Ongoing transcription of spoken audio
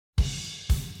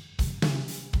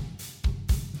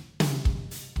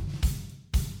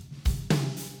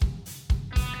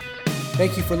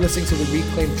Thank you for listening to the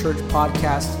Reclaim Church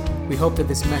podcast. We hope that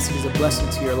this message is a blessing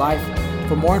to your life.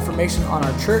 For more information on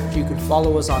our church, you can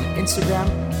follow us on Instagram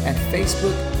and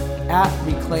Facebook at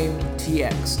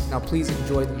ReclaimTX. Now, please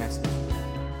enjoy the message.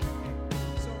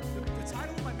 So the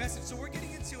title of my message, so we're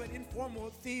getting into an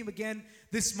informal theme again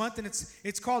this month, and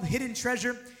it's called Hidden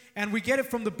Treasure, and we get it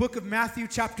from the book of Matthew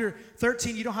chapter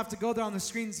 13. You don't have to go there on the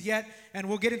screens yet, and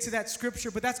we'll get into that scripture,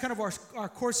 but that's kind of our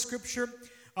core scripture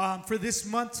for this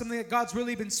month, something that God's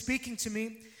really been speaking to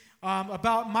me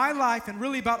about my life and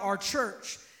really about our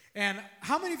church. And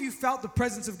how many of you felt the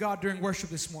presence of God during worship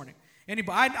this morning?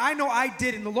 Anybody? I know I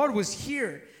did, and the Lord was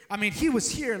here. I mean, He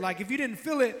was here. Like, if you didn't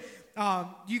feel it,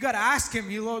 you got to ask Him,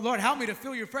 Lord, help me to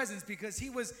feel your presence, because He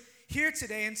was here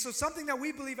today. And so something that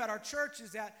we believe at our church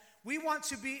is that we want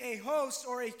to be a host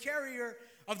or a carrier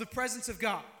of the presence of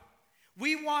God.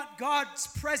 We want God's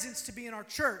presence to be in our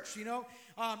church, you know.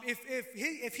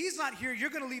 If He's not here,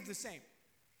 you're going to leave the same.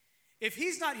 If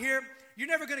He's not here, you're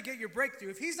never going to get your breakthrough.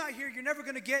 If He's not here, you're never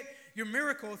going to get your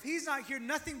miracle. If He's not here,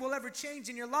 nothing will ever change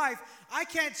in your life. I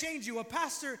can't change you. A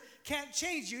pastor can't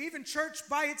change you. Even church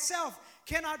by itself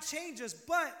cannot change us.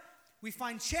 But we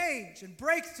find change and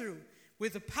breakthrough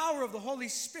with the power of the Holy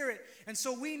Spirit. And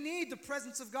so we need the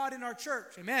presence of God in our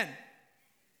church. Amen.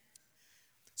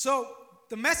 So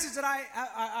the message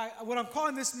that what I'm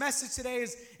calling this message today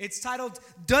is, it's titled,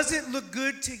 Does It Look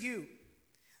Good to You?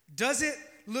 Does it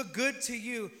look good to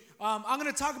you? I'm going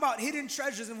to talk about hidden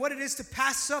treasures and what it is to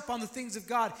pass up on the things of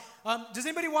God. Does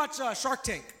anybody watch Shark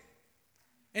Tank?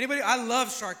 Anybody? I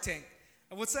love Shark Tank.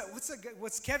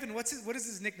 What's Kevin? What is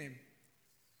his nickname?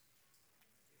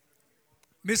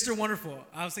 Mr. Wonderful.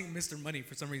 I was thinking Mr. Money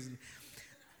for some reason.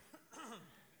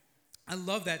 I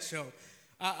love that show.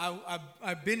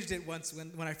 I binged it once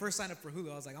when I first signed up for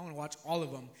Hulu. I was like, I want to watch all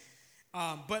of them.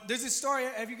 But there's this story.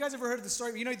 Have you guys ever heard of the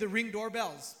story? You know, the Ring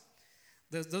doorbells.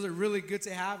 Those are really good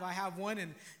to have. I have one,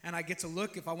 and I get to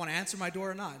look if I want to answer my door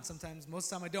or not. And sometimes, most of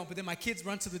the time I don't. But then my kids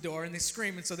run to the door, and they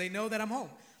scream, and so they know that I'm home.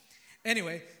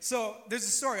 Anyway, so there's a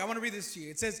story. I want to read this to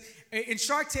you. It says, in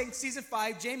Shark Tank Season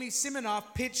 5, Jamie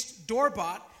Siminoff pitched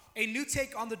Doorbot, a new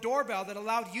take on the doorbell that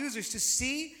allowed users to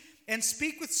see and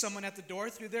speak with someone at the door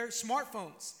through their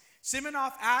smartphones.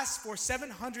 Siminoff asked for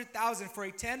 $700,000 for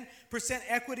a 10%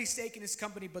 equity stake in his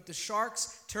company, but the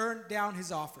Sharks turned down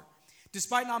his offer.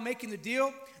 Despite not making the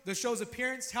deal, the show's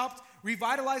appearance helped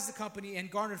revitalize the company and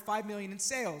garnered $5 million in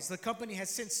sales. The company has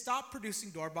since stopped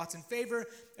producing Doorbots in favor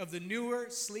of the newer,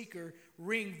 sleeker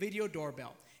Ring video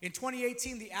doorbell. In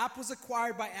 2018, the app was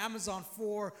acquired by Amazon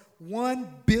for $1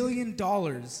 billion.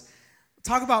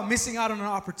 Talk about missing out on an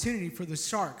opportunity for the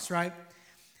Sharks, right?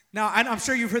 Now, I'm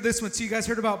sure you've heard this one too. You guys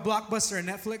heard about Blockbuster and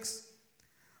Netflix?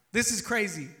 This is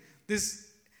crazy.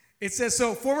 It says,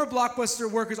 so former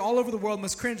Blockbuster workers all over the world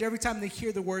must cringe every time they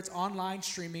hear the words online,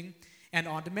 streaming, and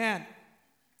on demand.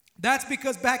 That's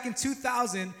because back in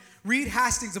 2000, Reed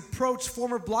Hastings approached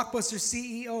former Blockbuster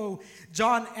CEO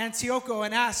John Antioco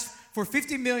and asked for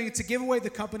 $50 million to give away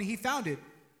the company he founded,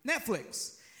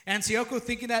 Netflix. Antioco,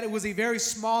 thinking that it was a very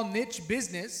small niche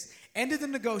business, ended the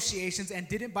negotiations and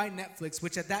didn't buy Netflix,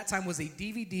 which at that time was a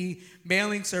DVD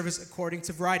mailing service according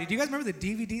to Variety. Do you guys remember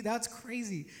the DVD? That's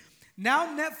crazy. Now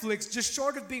Netflix, just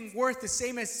short of being worth the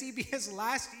same as CBS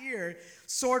last year,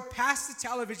 soared past the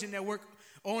television network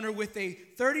owner with a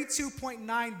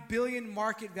 $32.9 billion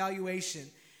market valuation.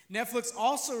 Netflix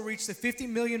also reached the 50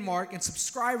 million mark in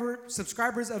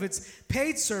subscribers of its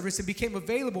paid service and became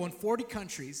available in 40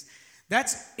 countries.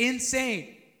 That's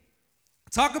insane.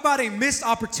 Talk about a missed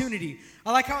opportunity.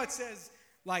 I like how it says,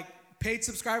 like, paid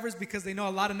subscribers, because they know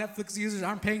a lot of Netflix users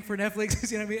aren't paying for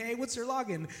Netflix. You know what I mean? Hey, what's your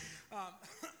login?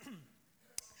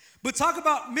 But talk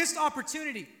about missed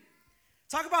opportunity.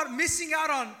 Talk about missing out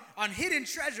on hidden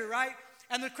treasure, right?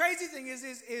 And the crazy thing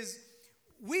is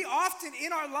we often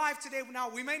in our life today, now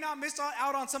we may not miss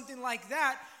out on something like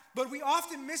that, but we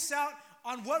often miss out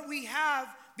on what we have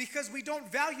because we don't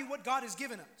value what God has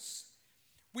given us.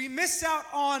 We miss out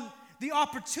on the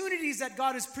opportunities that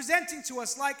God is presenting to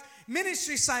us, like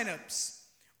ministry signups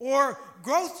or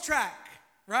growth track,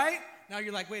 right? Now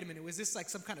you're like, wait a minute, was this like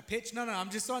some kind of pitch? No, I'm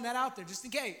just throwing that out there just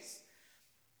in case.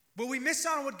 But we miss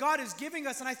out on what God is giving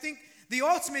us, and I think the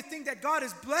ultimate thing that God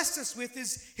has blessed us with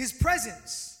is His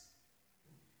presence.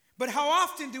 But how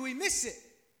often do we miss it?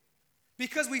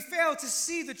 Because we fail to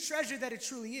see the treasure that it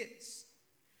truly is.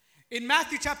 In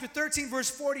Matthew chapter 13, verse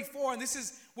 44, and this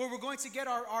is where we're going to get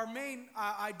our main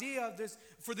idea of this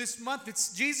for this month.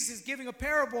 It's Jesus is giving a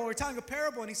parable, or telling a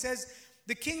parable, and He says,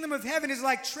 the kingdom of heaven is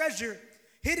like treasure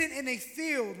hidden in a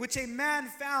field, which a man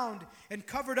found and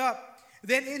covered up.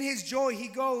 Then in his joy he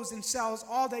goes and sells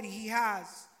all that he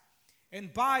has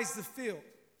and buys the field.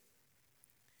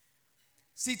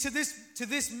 See, to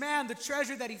this man, the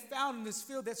treasure that he found in this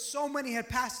field that so many had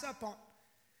passed up on,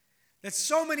 that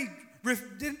so many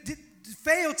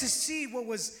failed to see what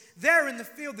was there in the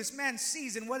field, this man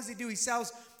sees, and what does he do? He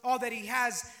sells all that he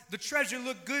has. The treasure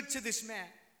looked good to this man.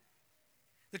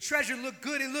 The treasure looked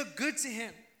good. It looked good to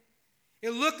him.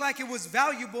 It looked like it was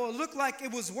valuable. It looked like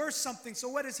it was worth something. So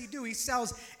what does he do? He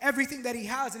sells everything that he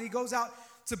has and he goes out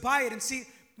to buy it. And see,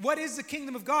 what is the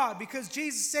kingdom of God? Because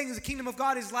Jesus is saying the kingdom of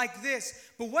God is like this.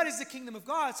 But what is the kingdom of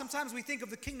God? Sometimes we think of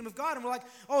the kingdom of God and we're like,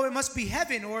 oh, it must be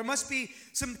heaven, or it must be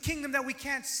some kingdom that we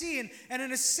can't see. And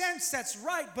in a sense, that's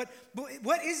right. But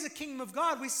what is the kingdom of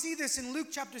God? We see this in Luke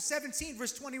chapter 17,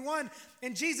 verse 21.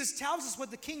 And Jesus tells us what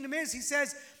the kingdom is. He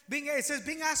says, being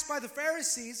asked by the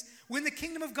Pharisees when the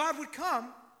kingdom of God would come,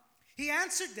 he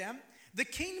answered them, the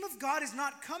kingdom of God is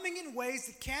not coming in ways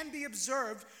that can be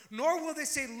observed, nor will they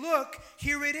say, look,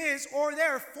 here it is, or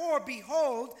therefore,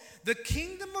 behold, the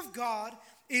kingdom of God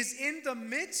is in the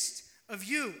midst of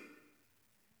you.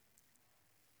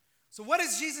 So what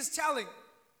is Jesus telling?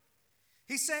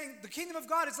 He's saying the kingdom of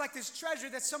God is like this treasure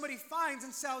that somebody finds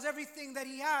and sells everything that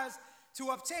he has to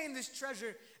obtain this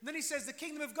treasure. And then he says the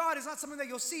kingdom of God is not something that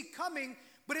you'll see coming,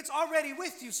 but it's already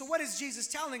with you. So what is Jesus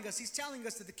telling us? He's telling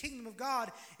us that the kingdom of God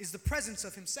is the presence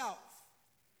of himself.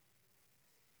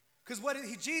 Because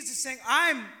Jesus is saying,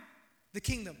 I'm the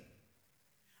kingdom.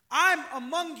 I'm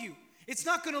among you. It's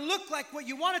not going to look like what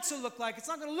you want it to look like. It's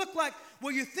not going to look like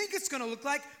what you think it's going to look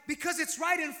like, because it's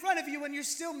right in front of you and you're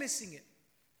still missing it.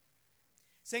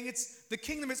 Saying the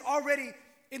kingdom is already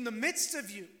in the midst of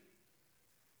you.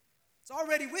 It's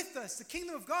already with us. The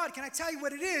kingdom of God, can I tell you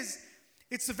what it is?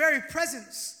 It's the very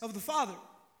presence of the Father.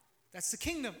 That's the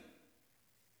kingdom.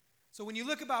 So when you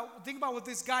think about what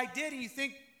this guy did, and you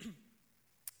think,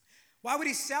 why would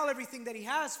he sell everything that he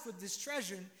has for this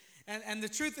treasure? And the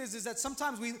truth is that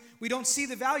sometimes we don't see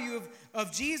the value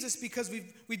of Jesus because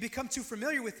we've become too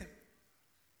familiar with him.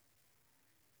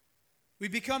 We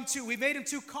made him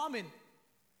too common.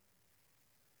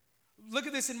 Look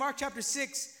at this in Mark chapter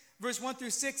 6, verse 1 through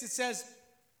 6. It says,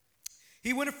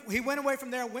 He went away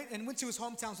from there and went to his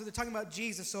hometown. So they're talking about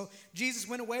Jesus. So Jesus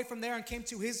went away from there and came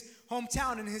to his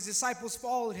hometown, and his disciples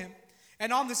followed him.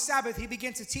 And on the Sabbath, he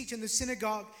began to teach in the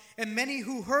synagogue. And many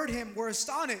who heard him were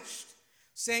astonished,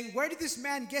 saying, where did this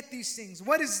man get these things?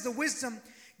 What is the wisdom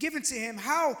given to him?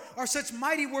 How are such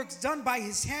mighty works done by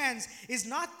his hands? Is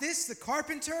not this the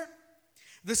carpenter,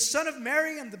 the son of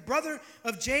Mary, and the brother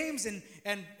of James and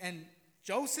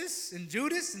Joseph and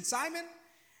Judas and Simon?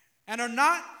 And are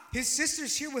not his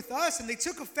sisters here with us? And they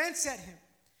took offense at him.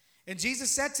 And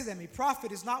Jesus said to them, a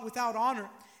prophet is not without honor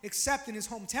except in his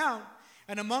hometown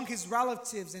and among his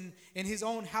relatives and in his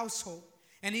own household.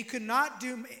 And he could not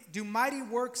do mighty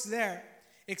works there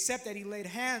except that he laid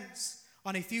hands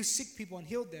on a few sick people and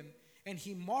healed them. And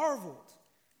he marveled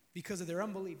because of their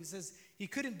unbelief. He says he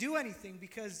couldn't do anything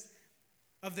because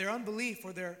of their unbelief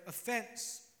or their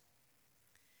offense.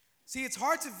 See, it's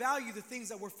hard to value the things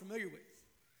that we're familiar with.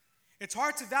 It's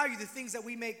hard to value the things that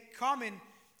we make common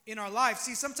in our lives.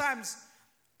 See, sometimes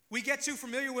we get too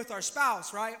familiar with our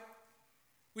spouse, right?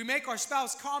 We make our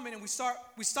spouse common and we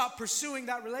stop pursuing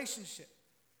that relationship.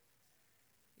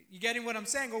 You getting what I'm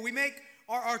saying? Or we make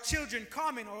our children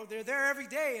common, or they're there every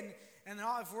day, and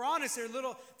if we're honest,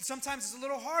 sometimes it's a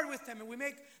little hard with them, and we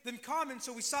make them common,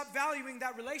 so we stop valuing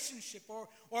that relationship.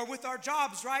 Or with our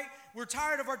jobs, right? We're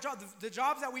tired of our job, the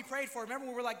jobs that we prayed for. Remember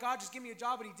when we were like, God, just give me a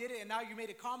job, and he did it, and now you made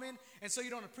it common, and so you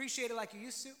don't appreciate it like you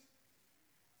used to?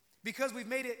 Because we've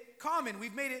made it common,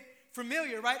 we've made it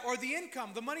familiar, right? Or the income,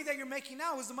 the money that you're making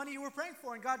now is the money you were praying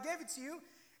for, and God gave it to you,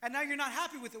 and now you're not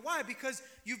happy with it. Why? Because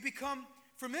you've become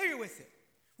familiar with it.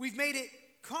 We've made it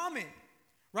common,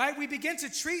 right? We begin to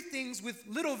treat things with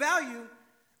little value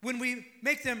when we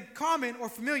make them common or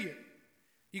familiar.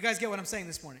 You guys get what I'm saying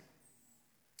this morning?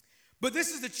 But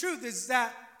this is the truth, is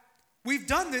that we've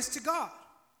done this to God.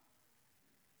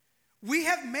 We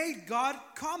have made God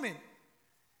common.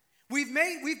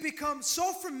 We've become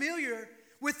so familiar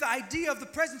with the idea of the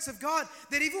presence of God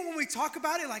that even when we talk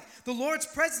about it, like the Lord's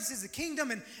presence is the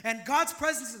kingdom and God's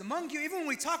presence is among you, even when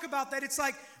we talk about that, it's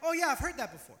like, oh yeah, I've heard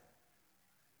that before.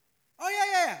 Oh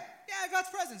yeah, God's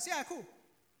presence, yeah, cool.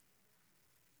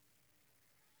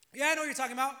 Yeah, I know what you're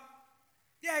talking about.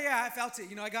 Yeah, I felt it.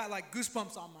 I got like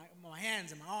goosebumps on my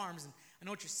hands and my arms, and I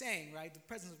know what you're saying, right? The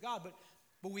presence of God,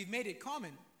 but we've made it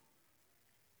common.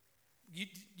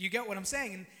 You get what I'm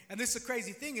saying? And this is the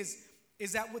crazy thing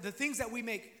is that with the things that we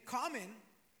make common,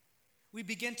 we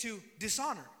begin to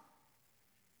dishonor.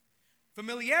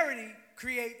 Familiarity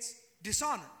creates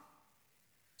dishonor.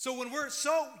 So when we're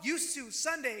so used to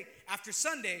Sunday after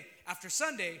Sunday after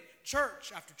Sunday,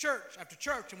 church after church after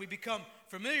church, and we become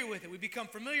familiar with it, we become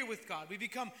familiar with God, we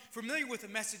become familiar with the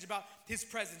message about His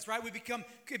presence, right?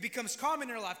 It becomes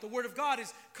common in our life. The Word of God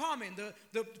is common.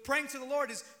 The praying to the Lord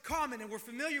is common, and we're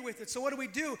familiar with it. So what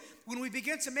do? When we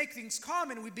begin to make things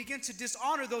common, we begin to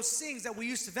dishonor those things that we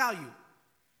used to value,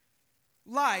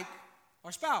 like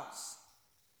our spouse.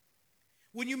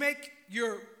 When you make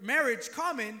your marriage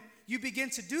common, you begin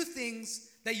to do things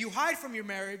that you hide from your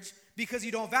marriage because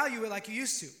you don't value it like you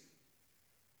used to.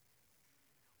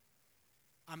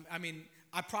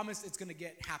 I promise it's going to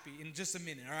get happy in just a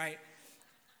minute, all right?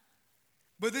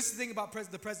 But this is the thing about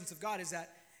the presence of God is that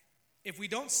if we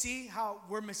don't see how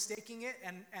we're mistaking it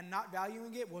and not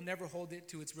valuing it, we'll never hold it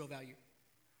to its real value.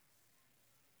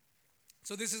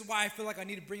 So this is why I feel like I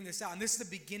need to bring this out. And this is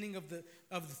the beginning of the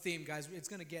theme, guys. It's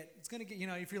gonna get,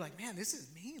 if you're like, man, this is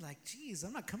me, like, geez,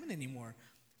 I'm not coming anymore.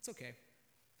 It's okay.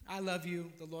 I love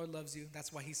you. The Lord loves you.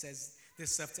 That's why He says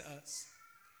this stuff to us.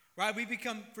 Right? We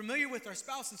become familiar with our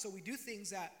spouse, and so we do things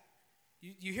that,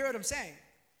 you hear what I'm saying?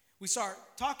 We start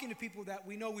talking to people that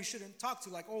we know we shouldn't talk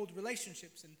to, like old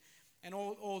relationships and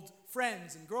old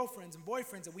friends and girlfriends and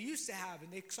boyfriends that we used to have,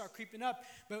 and they start creeping up.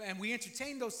 And we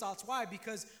entertain those thoughts. Why?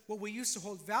 Because what we used to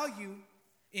hold value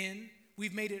in,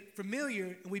 we've made it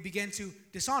familiar, and we begin to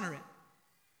dishonor it.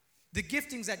 The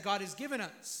giftings that God has given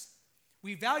us,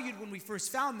 we valued when we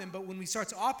first found them, but when we start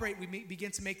to operate, we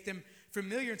begin to make them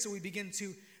familiar, and so we begin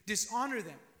to dishonor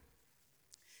them.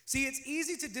 See, it's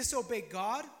easy to disobey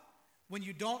God when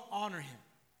you don't honor Him.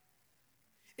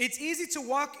 It's easy to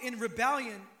walk in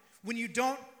rebellion when you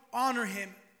don't honor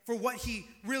Him for what He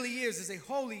really is as a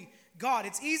holy God.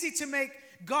 It's easy to make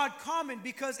God common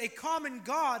because a common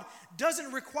God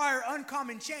doesn't require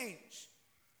uncommon change.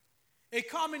 A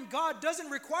common God doesn't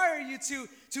require you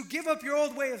to give up your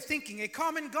old way of thinking. A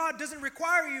common God doesn't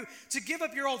require you to give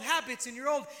up your old habits and your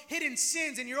old hidden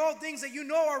sins and your old things that you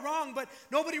know are wrong, but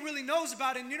nobody really knows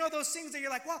about it. And you know those things that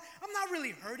you're like, well, I'm not really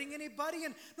hurting anybody,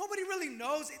 and nobody really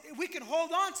knows. We can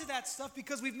hold on to that stuff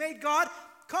because we've made God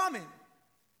common.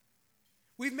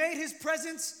 We've made His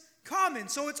presence common.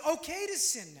 So it's okay to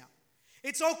sin now.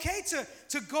 It's okay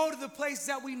to go to the place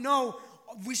that we know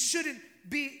we shouldn't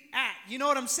be at. You know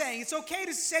what I'm saying? It's okay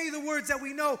to say the words that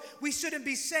we know we shouldn't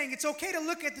be saying. It's okay to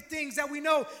look at the things that we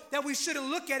know that we shouldn't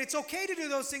look at. It's okay to do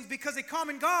those things because a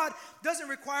common God doesn't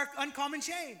require uncommon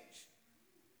change.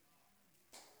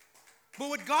 But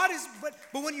what God is,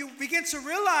 but when you begin to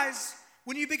realize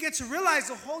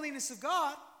the holiness of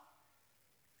God,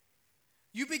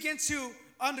 you begin to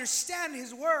understand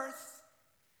His worth,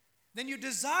 then you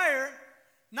desire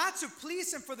not to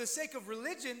please Him for the sake of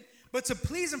religion, but to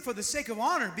please Him for the sake of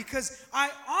honor, because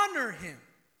I honor Him.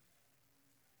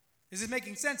 Is this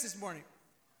making sense this morning?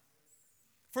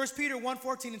 1 Peter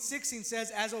 1:14 and 16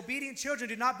 says, as obedient children,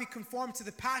 do not be conformed to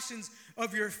the passions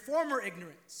of your former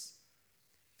ignorance,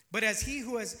 but as He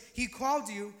who called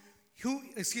you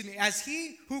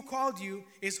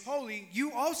is holy,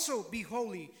 you also be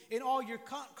holy in all your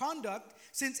conduct,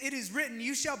 since it is written,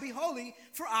 you shall be holy,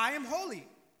 for I am holy.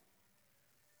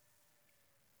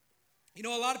 You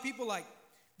know, a lot of people,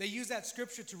 they use that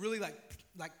scripture to really,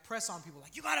 press on people.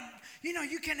 Like, you gotta,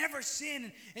 you can never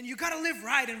sin, and you gotta live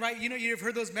right, and right, you've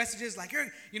heard those messages,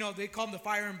 they call them the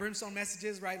fire and brimstone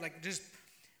messages, right?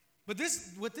 But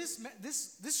this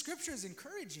scripture is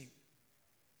encouraging.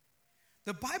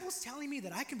 The Bible's telling me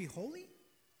that I can be holy.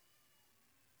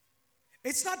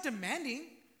 It's not demanding.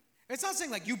 It's not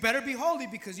saying, you better be holy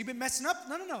because you've been messing up.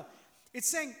 No. It's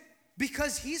saying,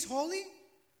 because He's holy,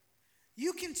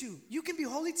 you can too. You can be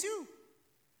holy too.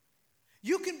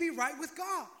 You can be right with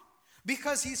God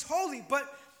because He's holy. But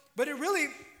it really,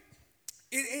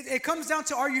 it comes down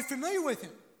to, are you familiar with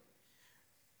Him?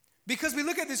 Because we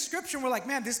look at this scripture and we're like,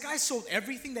 man, this guy sold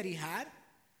everything that he had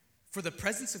for the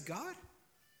presence of God?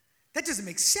 That doesn't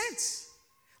make sense.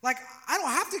 I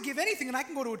don't have to give anything, and I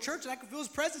can go to a church and I can feel His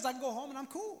presence. I can go home and I'm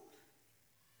cool.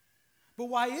 But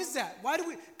why is that? Why do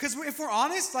we? Because if we're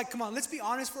honest, come on, let's be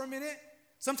honest for a minute.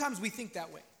 Sometimes we think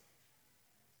that way.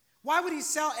 Why would He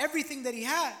sell everything that He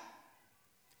had?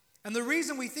 And the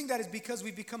reason we think that is because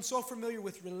we've become so familiar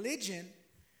with religion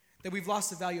that we've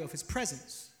lost the value of His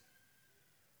presence.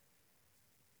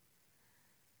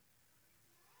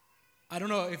 I don't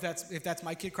know if that's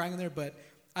my kid crying in there, but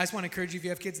I just want to encourage you, if you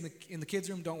have kids in the kids'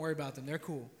 room, don't worry about them. They're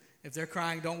cool. If they're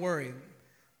crying, don't worry.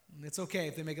 It's okay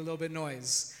if they make a little bit of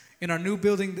noise. In our new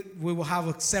building, we will have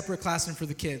a separate classroom for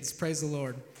the kids. Praise the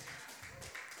Lord.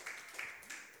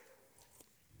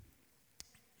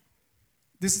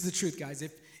 This is the truth, guys.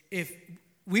 If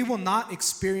we will not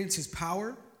experience His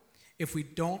power if we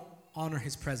don't honor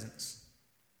his presence.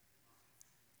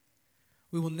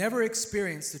 We will never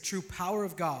experience the true power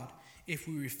of God if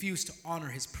we refuse to honor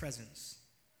his presence.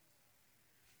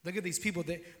 Look at these people.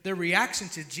 Their reaction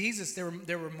to Jesus,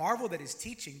 they were marveled at his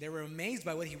teaching. They were amazed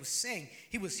by what he was saying.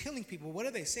 He was healing people. What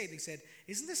did they say? They said,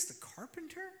 "Isn't this the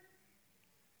carpenter?"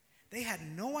 They had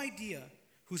no idea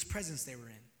whose presence they were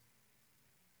in.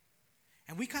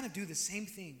 And we kind of do the same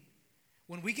thing.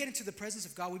 When we get into the presence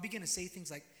of God, we begin to say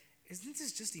things like, "Isn't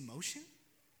this just emotion?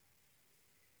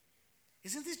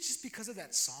 Isn't this just because of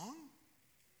that song?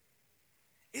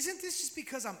 Isn't this just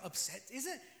because I'm upset?"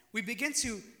 We begin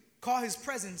to call his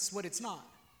presence what it's not.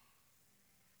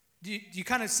 Do you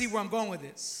kind of see where I'm going with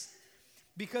this?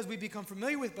 Because we become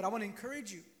familiar with it, but I want to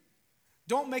encourage you.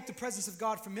 Don't make the presence of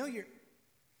God familiar.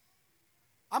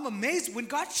 I'm amazed. When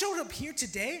God showed up here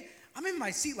today, I'm in my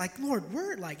seat like, Lord,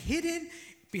 we're like hidden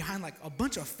behind like a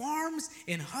bunch of farms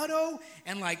in Hutto,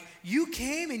 and like you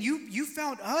came and you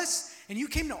found us and you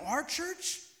came to our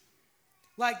church.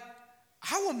 Like,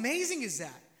 how amazing is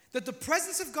that? That the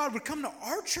presence of God would come to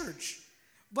our church.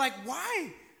 Like,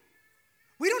 why?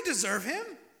 We don't deserve him.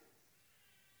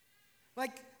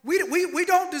 Like, we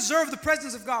don't deserve the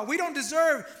presence of God. We don't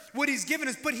deserve what he's given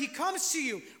us, but he comes to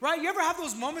you, right? You ever have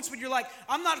those moments when you're like,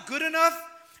 I'm not good enough,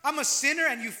 I'm a sinner,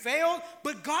 and you failed,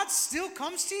 but God still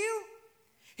comes to you?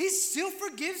 He still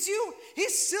forgives you? He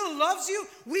still loves you?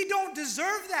 We don't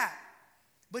deserve that,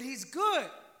 but he's good.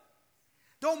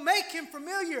 Don't make him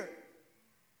familiar.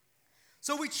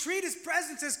 So we treat his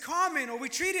presence as common, or we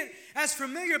treat it as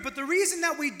familiar, but the reason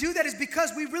that we do that is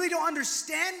because we really don't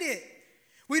understand it.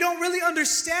 We don't really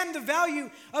understand the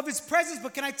value of his presence,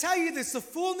 but can I tell you this? The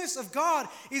fullness of God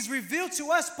is revealed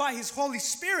to us by his Holy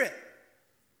Spirit.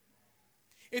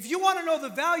 If you want to know the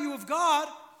value of God,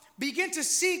 begin to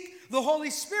seek the Holy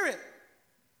Spirit.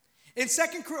 In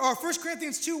 1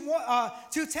 Corinthians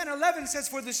 2:10-11 says,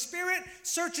 "For the Spirit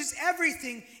searches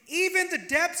everything, even the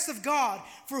depths of God.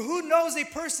 For who knows a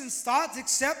person's thoughts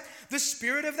except the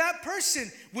spirit of that person,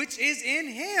 which is in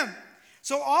him?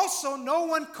 So also no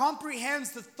one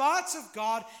comprehends the thoughts of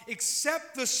God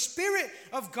except the Spirit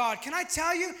of God." Can I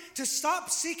tell you to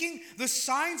stop seeking the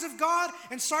signs of God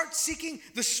and start seeking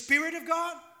the Spirit of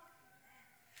God?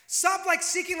 Stop like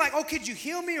seeking like, oh, could you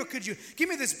heal me, or could you give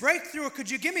me this breakthrough, or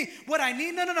could you give me what I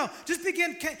need? No. Just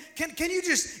begin. Can you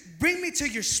just bring me to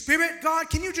your Spirit, God?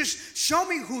 Can you just show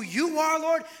me who you are,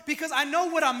 Lord? Because I know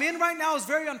what I'm in right now is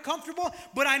very uncomfortable,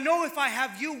 but I know if I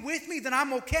have you with me, then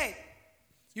I'm okay.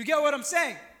 You get what I'm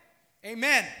saying?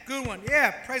 Amen. Good one.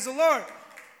 Yeah, praise the Lord.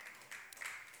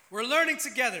 We're learning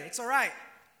together. It's all right.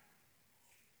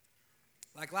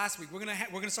 Like last week, we're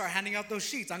gonna start handing out those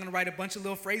sheets. I'm gonna write a bunch of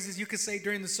little phrases you can say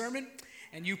during the sermon,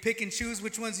 and you pick and choose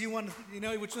which ones you want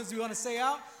to, which ones you want to say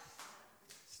out,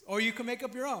 or you can make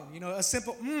up your own. A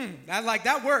simple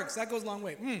that works. That goes a long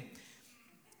way.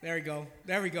 There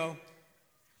we go.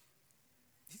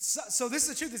 So this is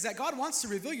the truth: is that God wants to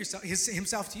reveal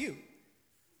Himself to you.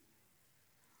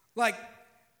 Like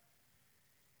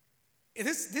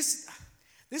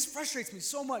this frustrates me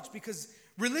so much, because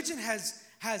religion has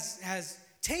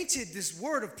tainted this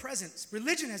word of presence.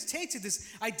 Religion has tainted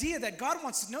this idea that God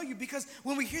wants to know you, because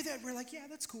when we hear that, we're like, yeah,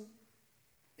 that's cool.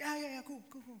 Yeah, cool.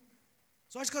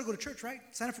 So I just got to go to church, right?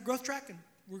 Sign up for Growth Track and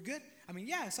we're good? I mean,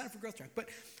 yeah, sign up for Growth Track. But,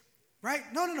 right?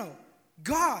 No.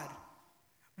 God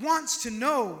wants to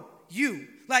know you.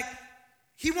 Like,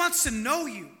 He wants to know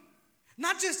you.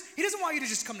 He doesn't want you to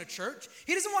just come to church.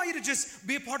 He doesn't want you to just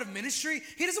be a part of ministry.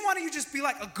 He doesn't want you to just be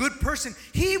like a good person.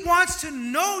 He wants to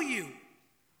know you.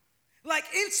 Like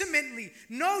intimately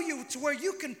know you, to where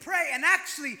you can pray and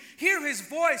actually hear His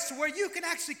voice, to where you can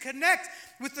actually connect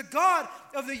with the God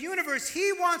of the universe.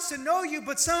 He wants to know you,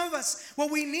 but some of us,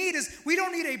 what we need is, we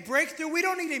don't need a breakthrough. We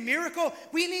don't need a miracle.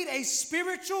 We need a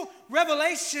spiritual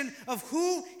revelation of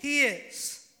who He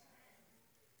is.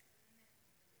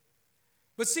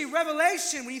 But see,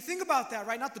 Revelation, when you think about that,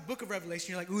 right? Not the book of Revelation.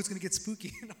 You're like, ooh, it's going to get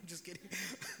spooky. No, I'm just kidding.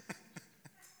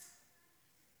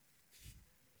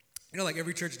 Like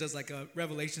every church does like a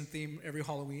Revelation theme every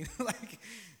Halloween.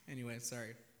 Anyway,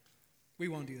 sorry. We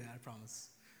won't do that, I promise.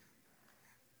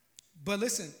 But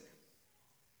listen,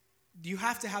 you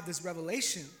have to have this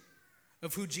revelation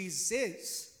of who Jesus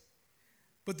is.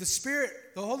 But the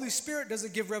Holy Spirit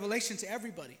doesn't give revelation to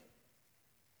everybody.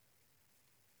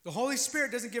 The Holy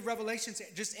Spirit doesn't give revelation to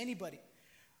just anybody.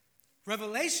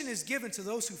 Revelation is given to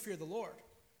those who fear the Lord.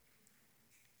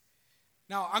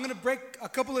 Now, I'm going to break a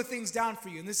couple of things down for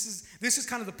you, and this is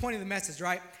kind of the point of the message,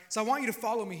 right? So I want you to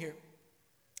follow me here.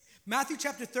 Matthew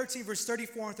chapter 13, verse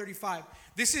 34 and 35.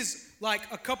 This is like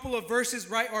a couple of verses,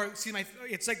 right?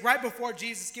 It's like right before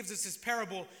Jesus gives us this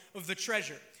parable of the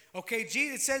treasure. Okay,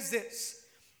 it says this.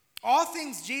 All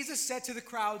things Jesus said to the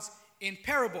crowds in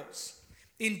parables.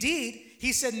 Indeed,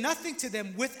 he said nothing to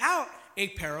them without a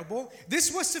parable.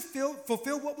 This was to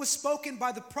fulfill what was spoken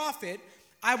by the prophet.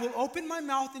 I will open my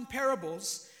mouth in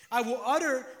parables. I will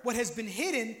utter what has been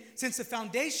hidden since the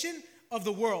foundation of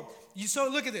the world. So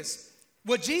look at this.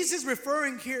 What Jesus is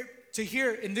referring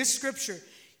here in this scripture,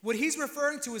 what he's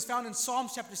referring to is found in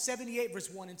Psalms chapter 78, verse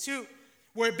 1 and 2,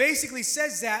 where it basically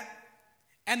says that.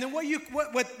 And then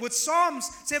what Psalms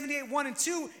 78, 1 and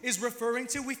 2 is referring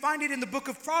to, we find it in the book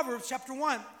of Proverbs, chapter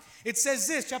 1. It says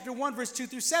this, chapter 1, verse 2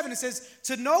 through 7. It says,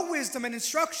 to know wisdom and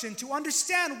instruction, to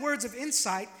understand words of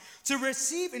insight, to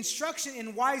receive instruction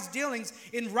in wise dealings,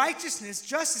 in righteousness,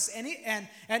 justice, and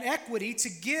equity, to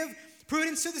give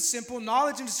prudence to the simple,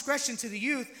 knowledge and discretion to the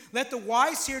youth. Let the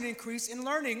wise hear and increase in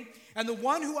learning, and the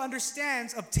one who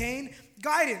understands obtain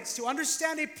guidance. To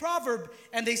understand a proverb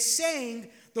and a saying,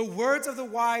 the words of the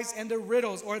wise and the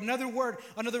riddles. Or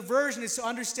another version is to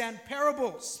understand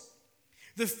parables.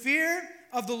 The fear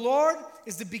of the Lord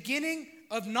is the beginning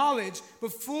of knowledge,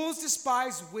 but fools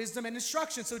despise wisdom and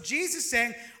instruction. So Jesus is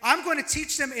saying, I'm going to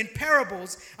teach them in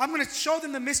parables. I'm going to show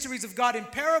them the mysteries of God in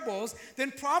parables.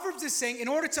 Then Proverbs is saying, in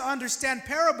order to understand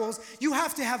parables, you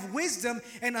have to have wisdom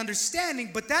and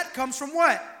understanding. But that comes from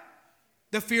what?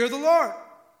 The fear of the Lord.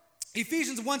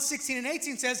 Ephesians 1, 16 and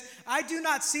 18 says, I do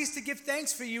not cease to give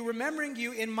thanks for you, remembering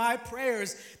you in my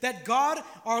prayers, that God,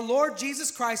 our Lord Jesus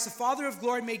Christ, the Father of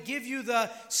glory, may give you the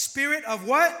spirit of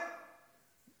what?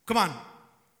 Come on.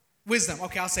 Wisdom.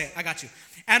 Okay, I'll say it. I got you.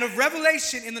 And of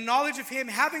revelation in the knowledge of him,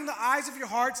 having the eyes of your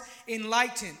hearts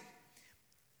enlightened.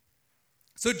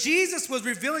 So Jesus was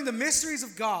revealing the mysteries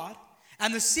of God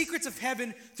and the secrets of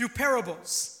heaven through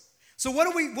parables. So what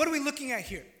are we looking at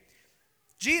here?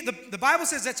 The Bible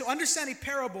says that to understand a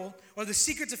parable or the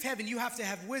secrets of heaven, you have to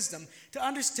have wisdom. To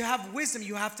have wisdom,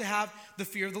 you have to have the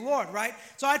fear of the Lord, right?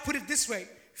 So I'd put it this way.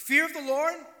 Fear of the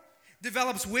Lord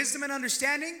develops wisdom and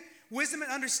understanding. Wisdom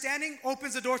and understanding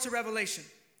opens the door to revelation.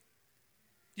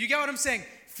 You get what I'm saying?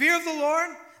 Fear of the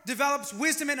Lord develops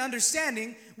wisdom and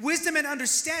understanding. Wisdom and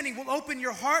understanding will open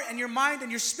your heart and your mind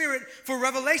and your spirit for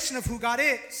revelation of who God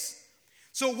is.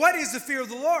 So what is the fear of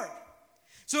the Lord?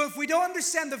 So if we don't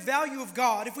understand the value of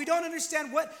God, if we don't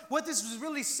understand what this was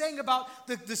really saying about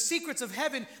the secrets of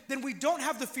heaven, then we don't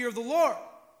have the fear of the Lord.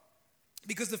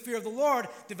 Because the fear of the Lord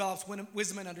develops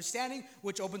wisdom and understanding,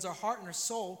 which opens our heart and our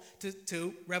soul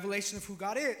to revelation of who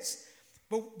God is.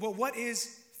 But what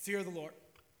is fear of the Lord?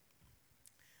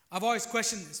 I've always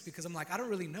questioned this because I'm like, I don't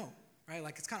really know, right?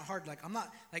 Like, it's kind of hard. Like,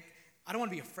 I don't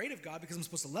want to be afraid of God because I'm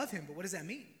supposed to love him, but what does that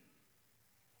mean?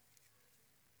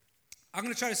 I'm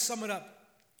going to try to sum it up.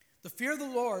 The fear of the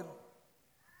Lord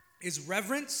is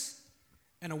reverence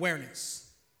and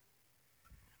awareness.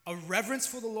 A reverence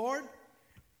for the Lord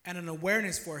and an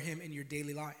awareness for him in your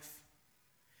daily life.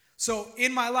 So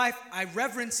in my life, I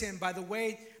reverence him by the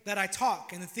way that I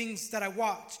talk and the things that I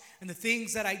watch and the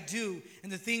things that I do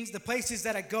and the places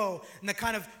that I go and the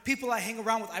kind of people I hang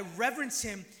around with. I reverence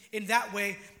him in that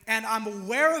way, and I'm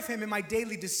aware of him in my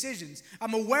daily decisions.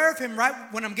 I'm aware of him right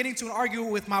when I'm getting to an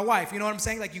argument with my wife. You know what I'm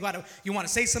saying? Like you want to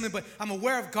say something, but I'm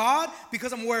aware of God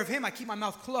because I'm aware of him. I keep my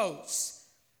mouth closed,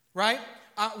 right?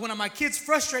 When my kids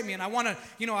frustrate me and I want to,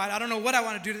 I don't know what I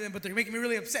want to do to them, but they're making me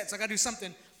really upset, so I got to do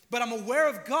something. But I'm aware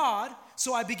of God,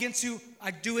 so I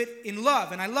do it in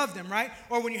love, and I love them, right?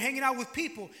 Or when you're hanging out with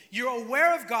people, you're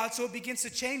aware of God, so it begins to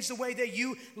change the way that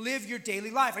you live your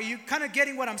daily life. Are you kind of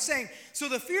getting what I'm saying? So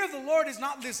the fear of the Lord is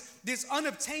not this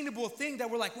unobtainable thing that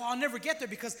we're like, well, I'll never get there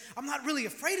because I'm not really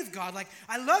afraid of God. Like,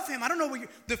 I love him. I don't know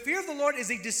the fear of the Lord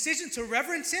is a decision to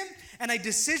reverence him and a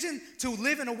decision to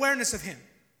live in awareness of him.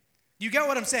 You get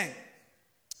what I'm saying?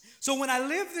 So when I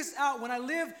live this out, when I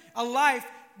live a life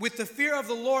with the fear of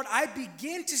the Lord, I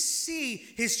begin to see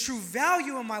his true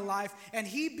value in my life, and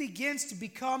he begins to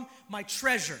become my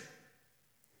treasure.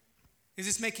 Is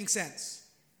this making sense?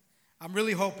 I'm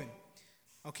really hoping.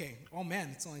 Okay. Oh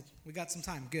man, we got some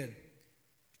time. Good.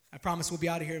 I promise we'll be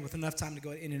out of here with enough time to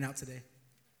go in and out today.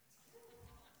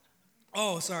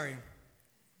 Oh, sorry.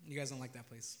 You guys don't like that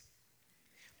place.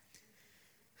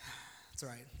 It's all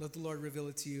right. Let the Lord reveal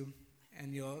it to you,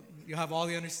 and you'll have all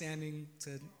the understanding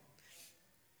to.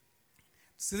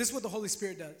 So this is what the Holy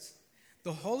Spirit does.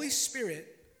 The Holy Spirit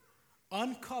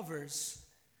uncovers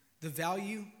the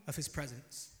value of his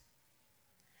presence.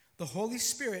 The Holy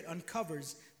Spirit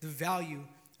uncovers the value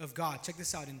of God. Check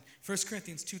this out in 1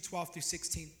 Corinthians 2:12 through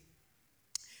 16. It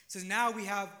says, now we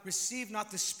have received not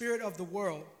the spirit of the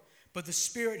world, but the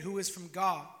Spirit who is from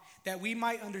God, that we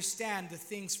might understand the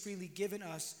things freely given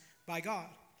us by God.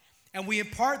 And we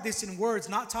impart this in words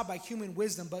not taught by human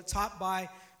wisdom, but taught by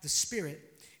the Spirit,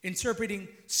 interpreting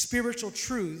spiritual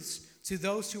truths to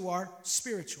those who are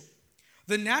spiritual.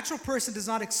 The natural person does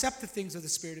not accept the things of the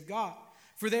Spirit of God,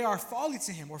 for they are folly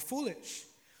to him, or foolish,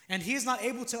 and he is not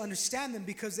able to understand them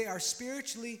because they are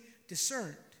spiritually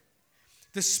discerned.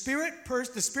 The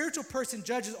spiritual person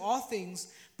judges all things,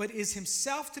 but is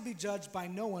himself to be judged by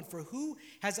no one. For who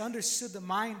has understood the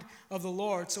mind of the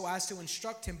Lord so as to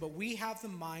instruct him? But we have the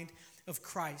mind of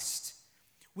Christ.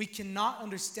 We cannot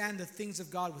understand the things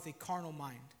of God with a carnal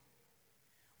mind.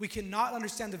 We cannot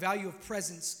understand the value of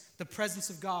the presence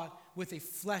of God, with a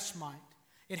flesh mind.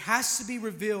 It has to be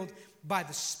revealed by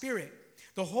the Spirit.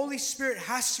 The Holy Spirit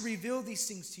has to reveal these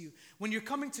things to you. When you're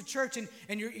coming to church and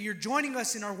you're joining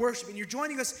us in our worship, and you're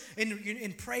joining us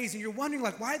in praise, and you're wondering,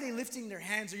 like, why are they lifting their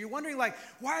hands? Or you're wondering, like,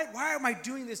 why am I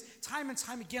doing this time and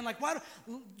time again? Like,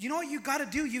 you know what you got to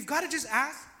do? You've got to just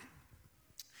ask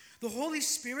the Holy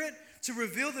Spirit to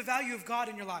reveal the value of God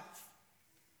in your life.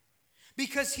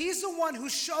 Because He's the one who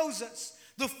shows us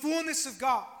the fullness of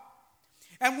God.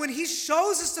 And when He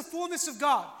shows us the fullness of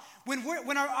God,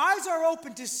 when our eyes are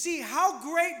open to see how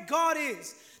great God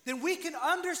is, then we can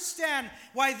understand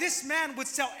why this man would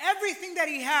sell everything that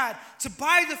he had to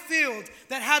buy the field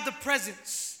that had the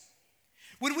presence.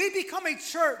 When we become a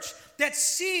church that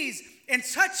sees and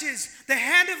touches the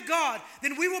hand of God,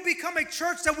 then we will become a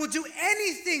church that will do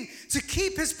anything to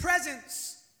keep His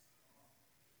presence.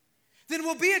 Then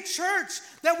we'll be a church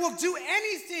that will do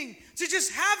anything to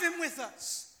just have Him with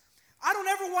us. I don't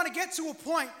ever want to get to a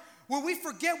point where we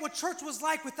forget what church was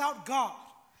like without God.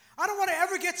 I don't want to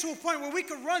ever get to a point where we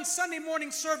could run Sunday morning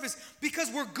service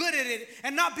because we're good at it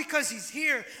and not because He's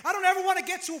here. I don't ever want to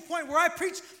get to a point where I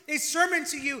preach a sermon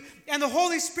to you and the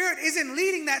Holy Spirit isn't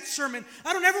leading that sermon.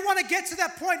 I don't ever want to get to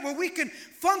that point where we can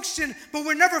function, but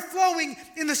we're never flowing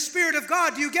in the Spirit of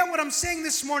God. Do you get what I'm saying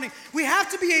this morning? We have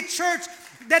to be a church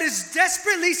that is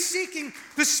desperately seeking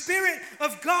the Spirit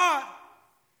of God.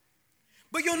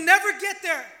 But you'll never get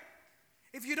there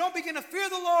if you don't begin to fear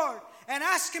the Lord and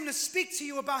ask Him to speak to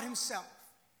you about Himself.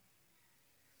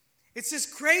 It's this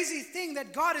crazy thing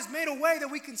that God has made a way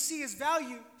that we can see His value.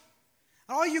 And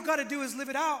all you got to do is live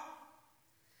it out.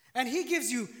 And He gives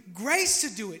you grace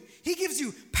to do it. He gives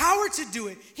you power to do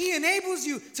it. He enables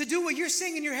you to do what you're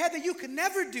saying in your head that you could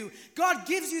never do. God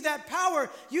gives you that power.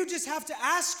 You just have to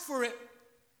ask for it.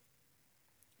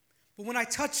 But when I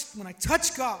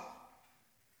touched God,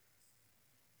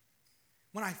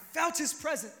 when I felt His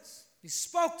presence, He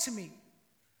spoke to me.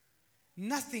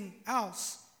 Nothing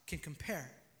else can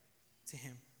compare to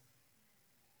Him.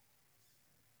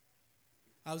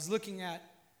 I was looking at,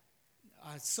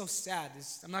 it's so sad.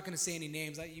 I'm not going to say any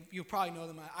names. You'll probably know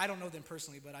them. I don't know them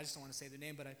personally, but I just don't want to say their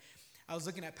name. But I was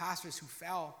looking at pastors who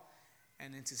fell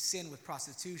and into sin with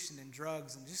prostitution and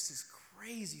drugs and just this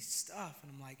crazy stuff.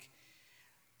 And I'm like,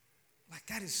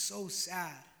 that is so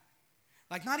sad.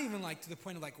 Like, not even like to the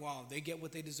point of like, wow, they get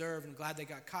what they deserve and glad they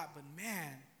got caught. But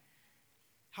man,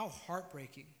 how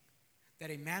heartbreaking that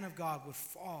a man of God would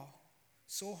fall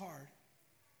so hard.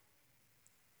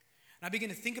 And I begin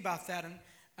to think about that, and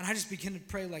I just begin to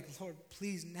pray like, Lord,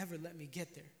 please never let me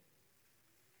get there.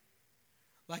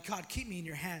 Like, God, keep me in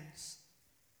your hands.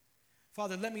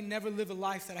 Father, let me never live a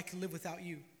life that I can live without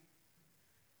you.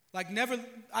 Like,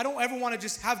 I don't ever want to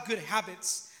just have good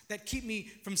habits that keep me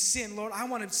from sin. Lord, I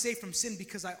want to stay from sin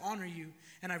because I honor you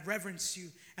and I reverence you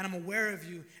and I'm aware of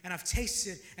you and I've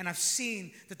tasted and I've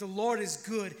seen that the Lord is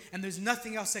good and there's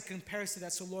nothing else that compares to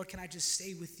that. So Lord, can I just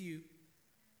stay with you?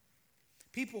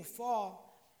 People fall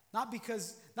not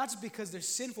just because they're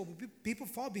sinful, but people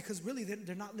fall because really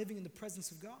they're not living in the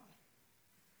presence of God.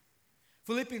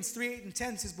 Philippians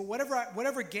 3:8-10 says, but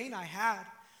whatever gain I had,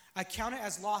 I count it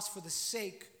as loss for the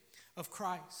sake of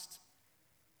Christ.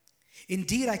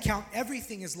 Indeed, I count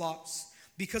everything as loss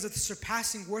because of the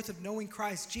surpassing worth of knowing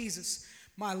Christ Jesus,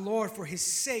 my Lord. For His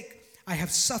sake, I have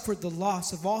suffered the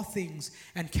loss of all things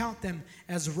and count them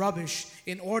as rubbish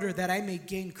in order that I may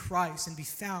gain Christ and be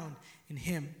found in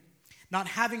Him, not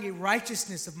having a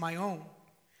righteousness of my own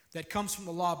that comes from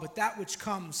the law, but that which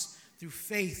comes through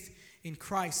faith in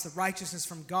Christ, the righteousness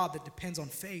from God that depends on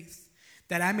faith,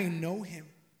 that I may know Him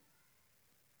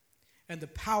and the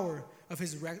power of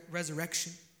His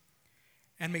resurrection,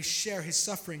 and may share His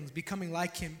sufferings, becoming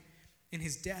like Him in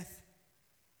His death.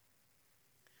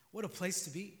 What a place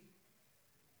to be.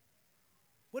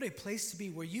 What a place to be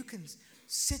where you can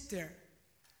sit there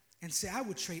and say, I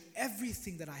would trade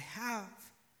everything that I have,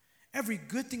 every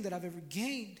good thing that I've ever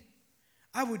gained.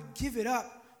 I would give it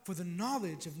up for the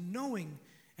knowledge of knowing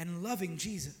and loving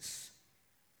Jesus.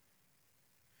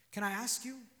 Can I ask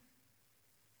you,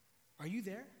 are you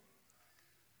there?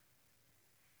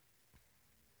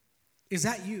 Is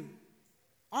that you?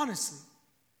 Honestly.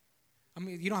 I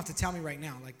mean, you don't have to tell me right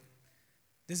now. Like,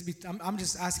 I'm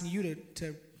just asking you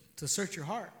to search your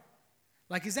heart.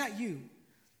 Like, is that you?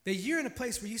 That you're in a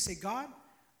place where you say, God,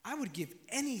 I would give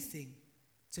anything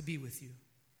to be with you.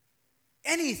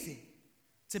 Anything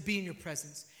to be in your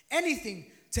presence. Anything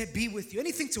to be with you.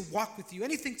 Anything to walk with you.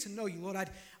 Anything to know you, Lord,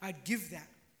 I'd give that.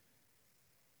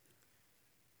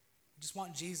 We just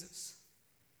want Jesus.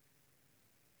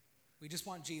 We just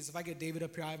want Jesus. If I get David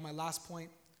up here, I have my last point.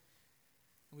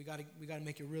 And we gotta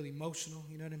make it really emotional.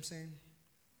 You know what I'm saying?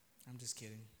 I'm just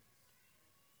kidding.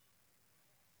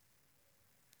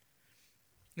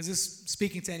 Is this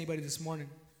speaking to anybody this morning?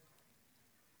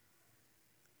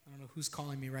 I don't know who's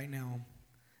calling me right now.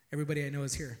 Everybody I know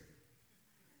is here.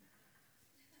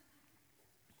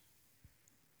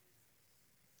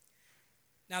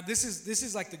 Now this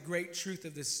is like the great truth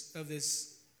of this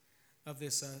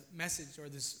message or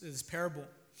this parable.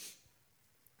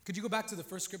 Could you go back to the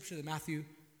first scripture, the Matthew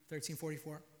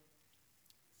 13:44?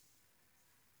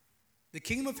 The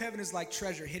kingdom of heaven is like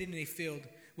treasure hidden in a field,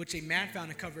 which a man found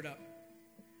and covered up.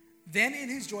 Then in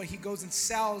his joy, he goes and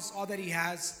sells all that he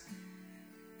has.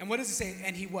 And what does it say?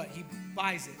 And he what? He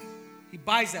buys it. He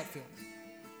buys that field.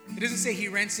 It doesn't say he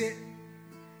rents it.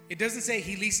 It doesn't say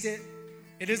he leased it.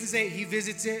 It doesn't say he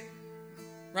visits it.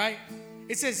 Right?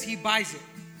 It says he buys it.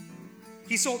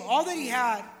 He sold all that he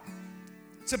had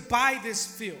to buy this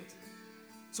field.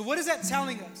 So what is that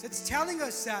telling us? It's telling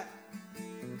us that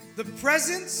the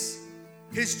presence,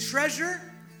 his treasure,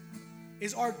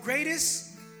 is our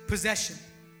greatest possession.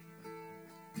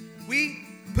 We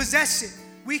possess it.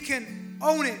 We can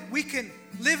own it. We can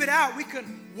live it out. We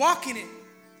can walk in it.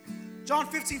 John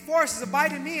 15:4 says,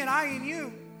 abide in me and I in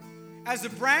you. As the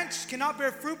branch cannot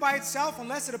bear fruit by itself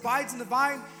unless it abides in the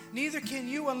vine, neither can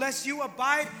you unless you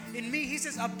abide in me. He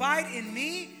says, abide in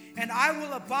me and I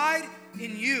will abide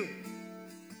in you.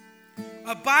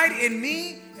 Abide in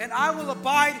me and I will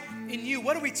abide in you.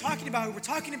 What are we talking about? We're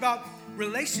talking about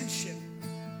relationship.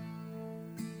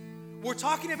 We're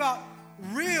talking about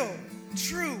real,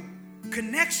 true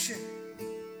connection.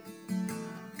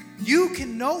 You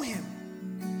can know him.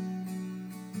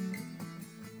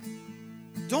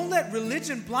 Don't let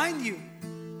religion blind you.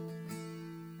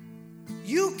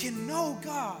 You can know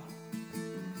God.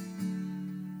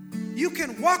 You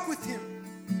can walk with him.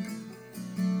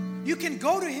 You can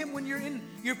go to him when you're in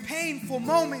your painful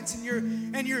moments and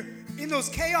you're in those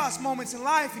chaos moments in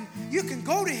life, and you can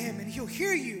go to him and he'll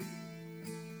hear you.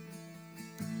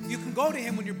 You can go to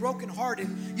him when you're brokenhearted.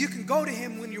 You can go to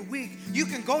him when you're weak. You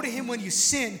can go to him when you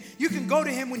sin. You can go to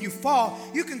him when you fall.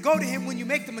 You can go to him when you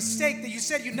make the mistake that you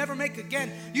said you'd never make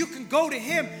again. You can go to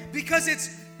him because it's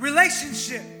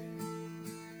relationship.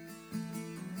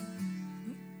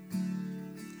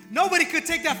 Nobody could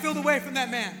take that field away from that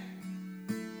man.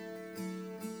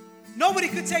 Nobody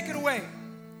could take it away.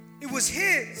 It was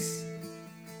his.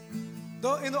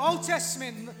 In the Old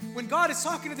Testament, when God is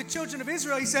talking to the children of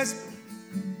Israel, he says,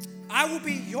 I will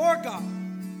be your God,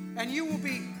 and you will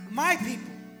be my people.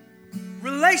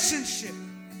 Relationship.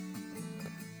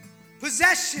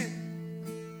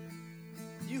 Possession.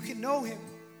 You can know him.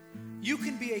 You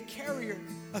can be a carrier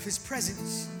of his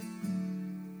presence.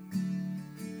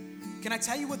 Can I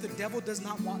tell you what the devil does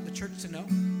not want the church to know?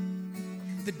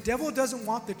 The devil doesn't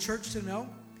want the church to know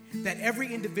that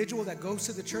every individual that goes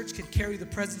to the church can carry the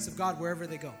presence of God wherever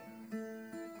they go.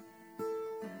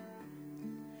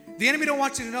 The enemy don't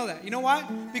want you to know that. You know why?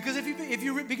 Because if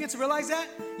you begin to realize that,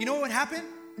 you know what would happen?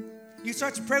 You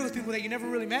start to pray with people that you never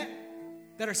really met,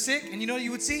 that are sick, and you know what you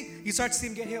would see? You start to see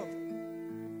them get healed.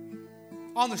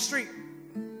 On the street.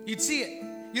 You'd see it.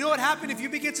 You know what happened if you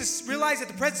begin to realize that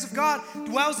the presence of God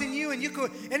dwells in you, and you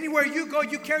could, anywhere you go,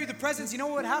 you carry the presence. You know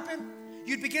what would happen?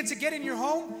 You'd begin to get in your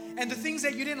home, and the things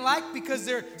that you didn't like because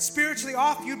they're spiritually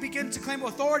off, you'd begin to claim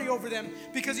authority over them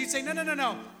because you'd say,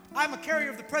 no. I'm a carrier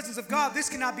of the presence of God. This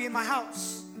cannot be in my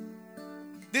house.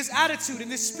 This attitude and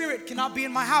this spirit cannot be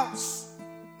in my house.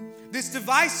 This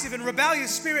divisive and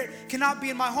rebellious spirit cannot be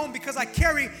in my home because I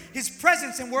carry his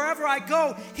presence, and wherever I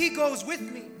go, he goes with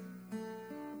me.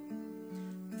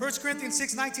 1 Corinthians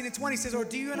 6:19-20 says, or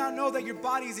do you not know that your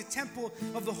body is a temple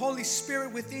of the Holy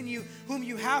Spirit within you, whom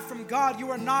you have from God?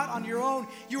 You are not on your own.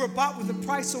 You were bought with a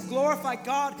price, so glorify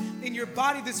God in your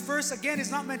body. This verse, again, is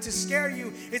not meant to scare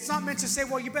you. It's not meant to say,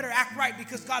 well, you better act right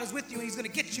because God is with you and he's going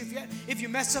to get you if you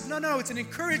mess up. No, it's an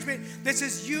encouragement that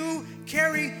says you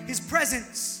carry his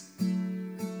presence.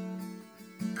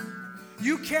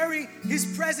 You carry his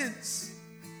presence.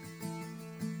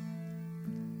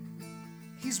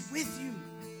 He's with you.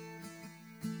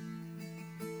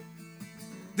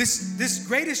 This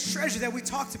greatest treasure that we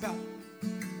talked about,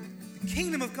 the The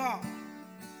kingdom of God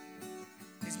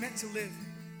is meant to live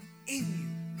in you.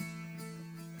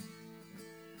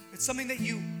 It's something that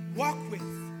you walk with.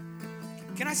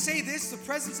 Can I say this? The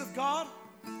presence of God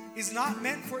is not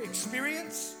meant for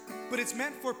experience, but it's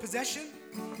meant for possession.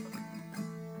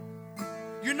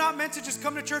 You're not meant to just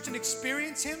come to church and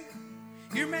experience Him.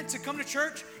 You're meant to come to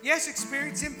church, yes,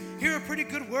 experience Him, hear a pretty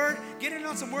good word, get in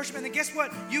on some worship, and then guess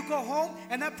what? You go home,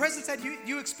 and that presence that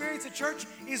you experience at church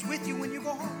is with you when you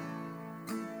go home.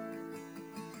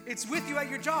 It's with you at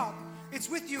your job. It's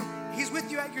with you. He's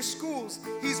with you at your schools.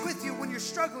 He's with you when you're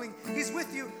struggling. He's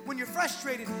with you when you're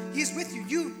frustrated. He's with you.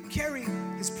 You carry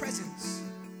His presence.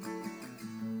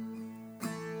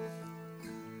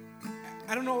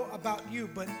 I don't know about you,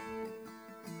 but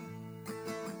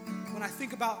when I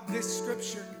think about this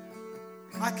scripture,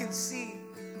 I can see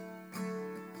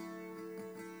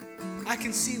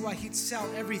why He'd sell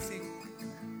everything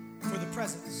for the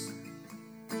presence.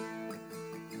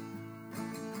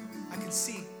 I can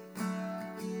see.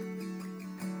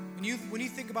 When you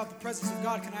think about the presence of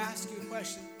God, can I ask you a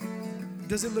question?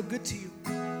 Does it look good to you?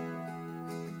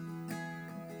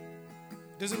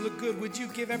 Does it look good? Would you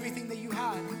give everything that you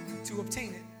had to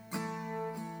obtain it?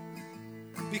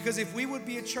 Because if we would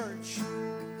be a church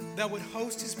that would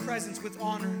host His presence with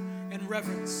honor and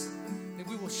reverence, then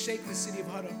we will shake the city of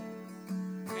Hutto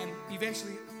and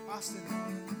eventually Austin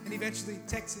and eventually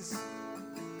Texas.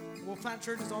 We'll plant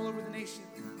churches all over the nation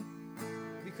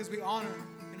because we honor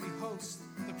and we host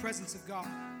the presence of God.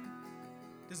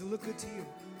 Does it look good to you?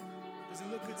 Does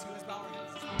it look good to you? Let's bow our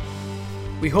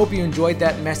heads. We hope you enjoyed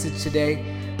that message today.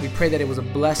 We pray that it was a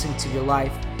blessing to your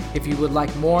life. If you would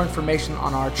like more information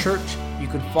on our church, you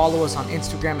can follow us on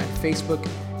Instagram and Facebook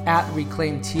at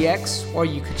ReclaimTX, or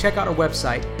you can check out our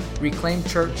website,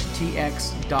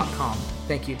 reclaimchurchtx.com.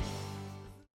 Thank you.